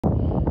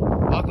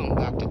welcome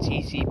back to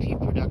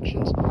TCP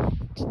Productions.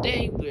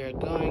 Today we are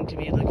going to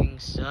be looking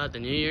at the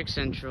New York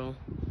Central.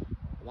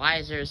 Why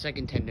is there a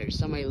second tender?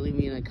 Somebody leave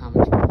me in the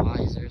comments, why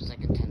is there a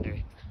second tender?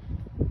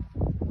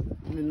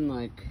 I mean,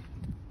 like,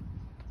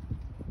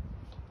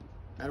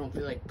 I don't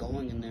feel like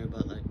going in there,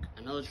 but like,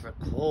 I know it's for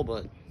coal,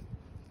 but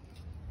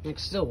like,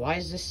 still, why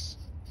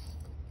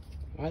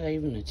are they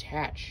even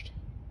attached?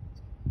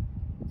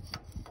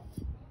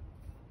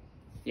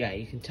 Yeah,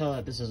 you can tell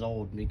that this is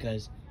old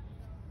because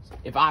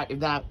if I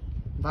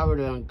were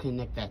to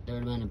connect that, there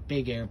would have been a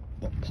big air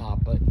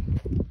pop. But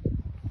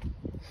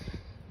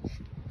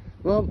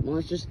well,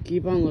 let's just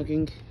keep on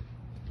looking.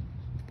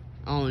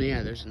 Oh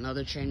yeah, there's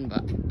another train,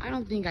 but I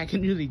don't think I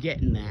can really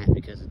get in that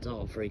because it's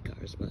all freight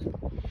cars. But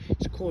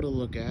it's cool to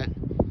look at.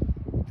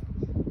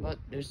 But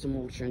there's some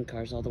old train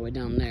cars all the way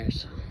down there.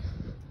 So,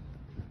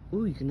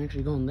 ooh, you can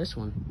actually go on this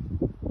one.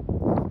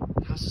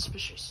 How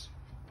suspicious.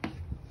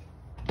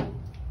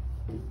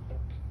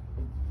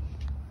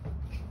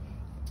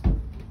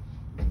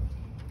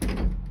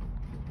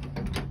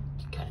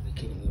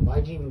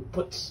 Why'd you even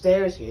put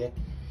stairs here?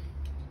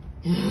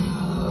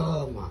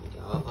 Oh my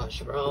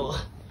gosh, bro.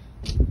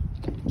 You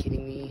gotta be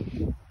kidding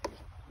me.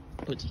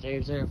 Put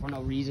stairs there for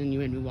no reason. You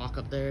made me walk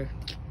up there.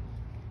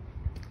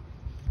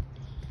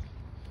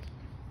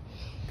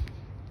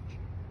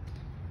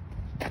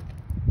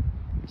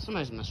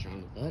 Somebody's messed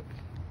around with that.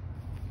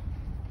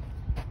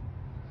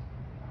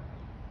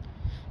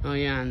 Oh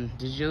yeah, and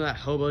did you know that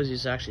hobos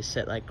used to actually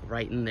sit like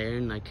right in there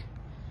and like...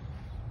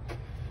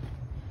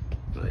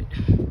 Wait.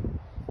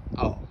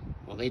 Oh.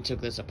 Well, they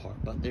took this apart,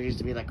 but there used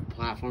to be like a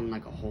platform,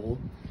 like a hole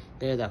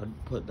there that would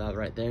put that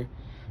right there.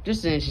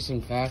 Just an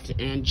interesting fact.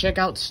 And check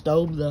out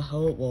Stobe the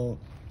Hobo. Well,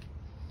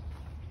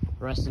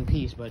 rest in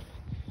peace, but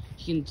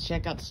you can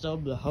check out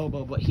Stobe the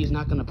Hobo, but he's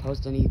not going to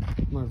post any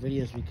more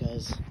videos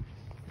because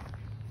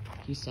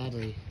he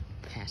sadly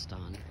passed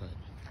on, but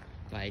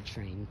by a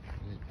train.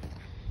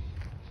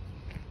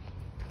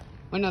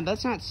 Wait, no,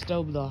 that's not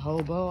Stobe the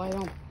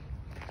Hobo.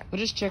 But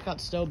just check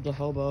out Stobe the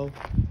Hobo.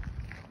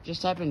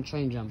 Just type in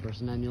train jumpers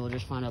and then you'll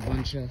just find a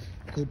bunch of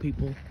cool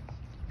people.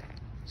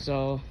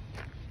 So,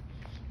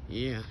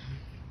 yeah.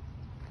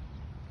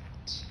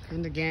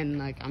 And again,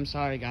 like, I'm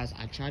sorry guys,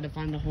 I tried to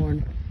find the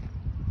horn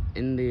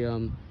in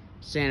the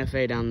Santa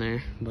Fe down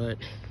there, but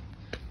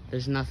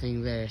there's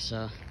nothing there,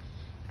 so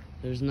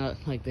there's not,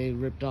 like, they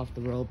ripped off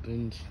the rope,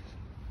 and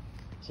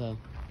so,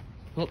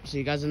 hope see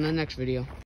you guys in the next video.